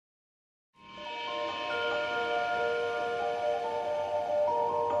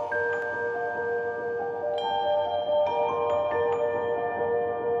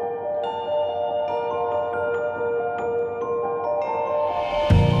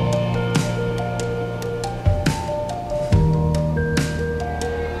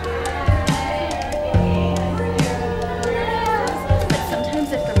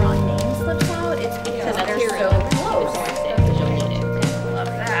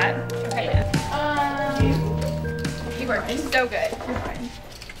fine. So good. You're fine.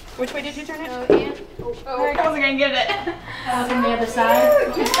 Which way did you turn it? Oh, yeah. Oh, I wasn't gonna get it. From the other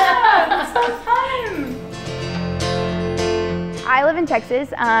side. Yeah, it's so fun. I live in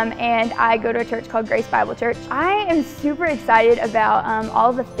Texas and I go to a church called Grace Bible Church. I am super excited about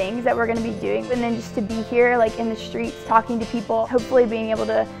all the things that we're going to be doing, and then just to be here like in the streets talking to people, hopefully being able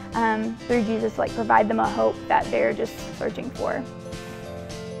to, through Jesus, like provide them a hope that they're just searching for.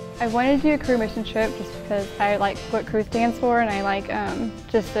 I wanted to do a Cru mission trip just because I like what Cru stands for, and I like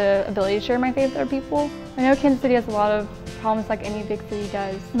just the ability to share my faith with other people. I know Kansas City has a lot of problems like any big city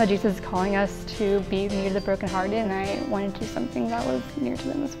does, but Jesus is calling us to be near to the brokenhearted, and I wanted to do something that was near to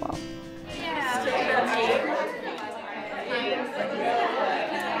them as well.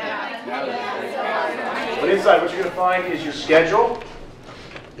 But inside, what you're going to find is your schedule.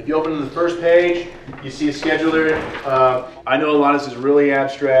 If you open to the first page, you see a schedule there. I know a lot of this is really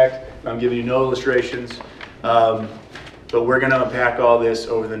abstract. I'm giving you no illustrations. But we're going to unpack all this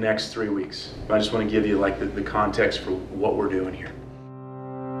over the next 3 weeks. I just want to give you like the context for what we're doing here.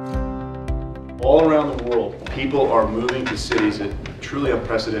 All around the world, people are moving to cities at truly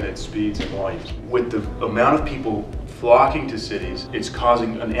unprecedented speeds and volumes. With the amount of people flocking to cities, it's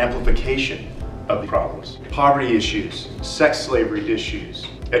causing an amplification of the problems. Poverty issues, sex slavery issues,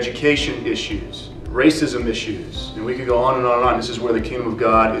 education issues, racism issues, and we could go on and on and on. This is where the kingdom of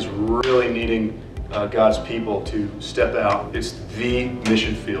God is really needing God's people to step out. It's the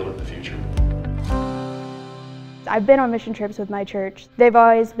mission field of the future. I've been on mission trips with my church. They've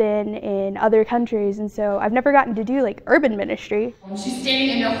always been in other countries, and so I've never gotten to do like urban ministry. She's standing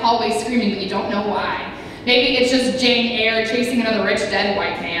in your hallway screaming, but you don't know why. Maybe it's just Jane Eyre chasing another rich dead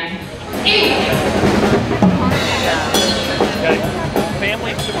white man. Anyway.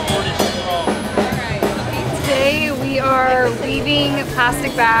 Family support is strong. Today we are weaving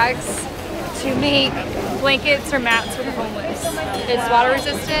plastic bags to make blankets or mats for the homeless. It's water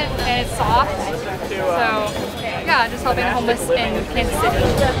resistant and it's soft. So yeah, just helping the homeless in Kansas City.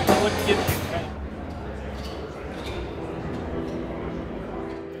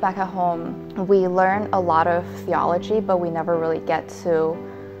 Back at home, we learn a lot of theology, but we never really get to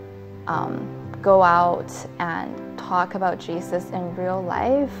go out and talk about Jesus in real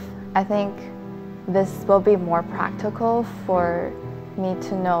life. I think this will be more practical for me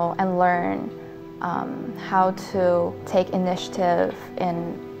to know and learn how to take initiative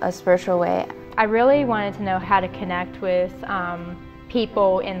in a spiritual way. I really wanted to know how to connect with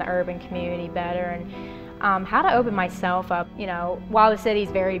people in the urban community better, and how to open myself up. You know, while the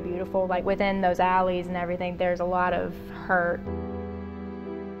city's very beautiful, like within those alleys and everything, there's a lot of hurt.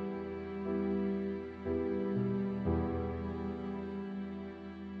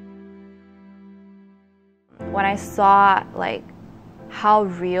 When I saw like how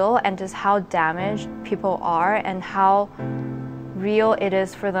real and just how damaged people are and how real it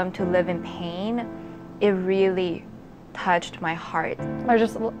is for them to live in pain, it really touched my heart. There's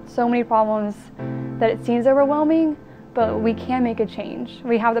just so many problems that it seems overwhelming, but we can make a change.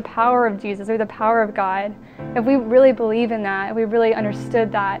 We have the power of Jesus, we have the power of God. If we really believe in that, if we really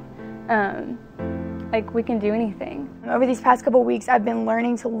understood that, like we can do anything. Over these past couple weeks, I've been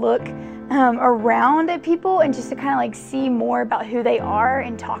learning to look around at people and just to kind of like see more about who they are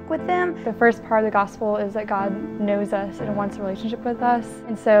and talk with them. The first part of the gospel is that God knows us and wants a relationship with us.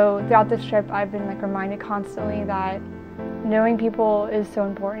 And so throughout this trip, I've been like reminded constantly that knowing people is so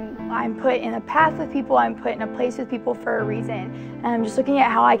important. I'm put in a path with people, I'm put in a place with people for a reason. I'm just looking at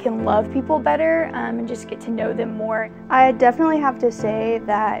how I can love people better and just get to know them more. I definitely have to say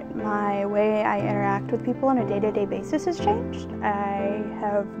that my way I interact with people on a day-to-day basis has changed. I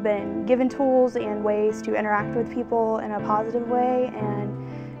have been given tools and ways to interact with people in a positive way and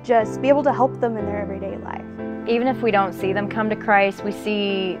just be able to help them in their everyday life. Even if we don't see them come to Christ, we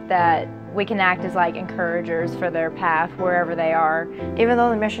see that we can act as like encouragers for their path wherever they are. Even though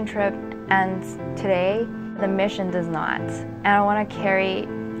the mission trip ends today, the mission does not. And I want to carry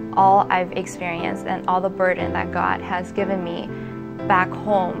all I've experienced and all the burden that God has given me back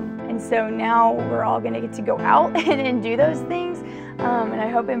home. And so now we're all going to get to go out and do those things. And I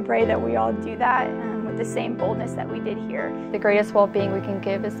hope and pray that we all do that with the same boldness that we did here. The greatest well-being we can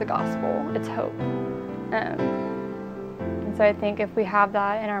give is the gospel. It's hope. And so I think if we have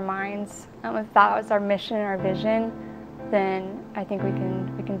that in our minds, if that was our mission and our vision, then I think we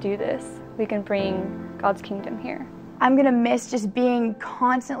can do this. We can bring God's kingdom here. I'm gonna miss just being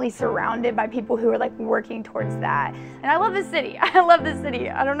constantly surrounded by people who are like working towards that. And I love this city. I love this city.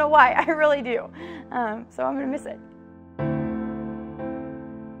 I don't know why, I really do. So I'm gonna miss it.